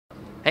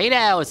Hey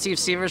now, it's Steve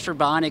Severs for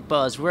Bionic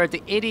Buzz. We're at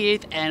the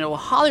 88th Annual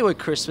Hollywood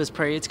Christmas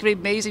Parade. It's going to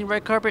be amazing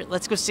red carpet.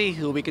 Let's go see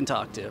who we can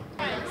talk to.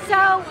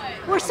 So,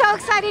 we're so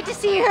excited to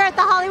see you here at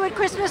the Hollywood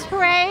Christmas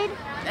Parade.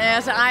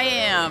 Yes, I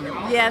am.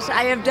 Yes,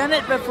 I have done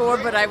it before,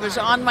 but I was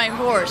on my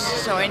horse,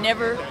 so I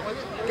never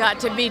got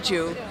to meet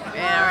you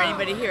or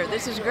anybody here.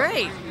 This is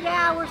great.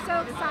 Yeah, we're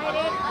so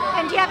excited.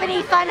 And do you have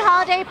any fun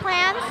holiday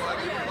plans?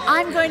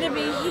 I'm going to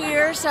be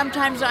here.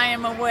 Sometimes I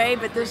am away,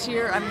 but this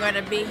year I'm going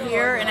to be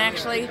here and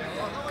actually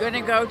going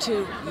to go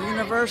to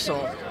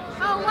Universal.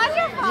 Oh,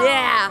 wonderful.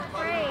 Yeah.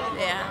 Great.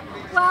 Yeah.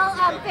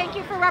 Well, thank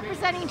you for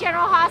representing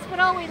General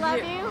Hospital. We love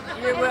you.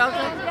 You're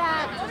welcome.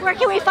 And where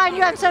can we find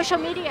you on social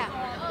media?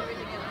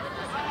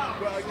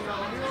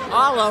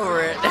 All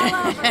over it.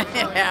 All over it.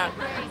 Yeah.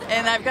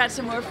 And I've got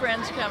some more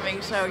friends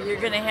coming, so you're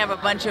going to have a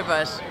bunch of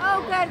us.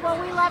 Oh, good. Well,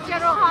 we love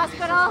General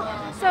Hospital.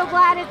 So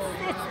glad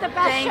it's the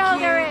best show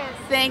there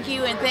is. Thank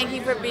you, and thank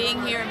you for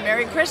being here.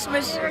 Merry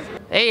Christmas.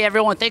 Hey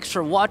everyone, thanks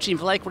for watching.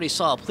 If you like what you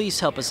saw, please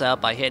help us out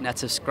by hitting that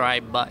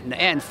subscribe button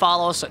and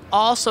follow us on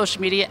all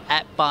social media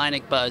at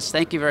Bionic Buzz.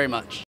 Thank you very much.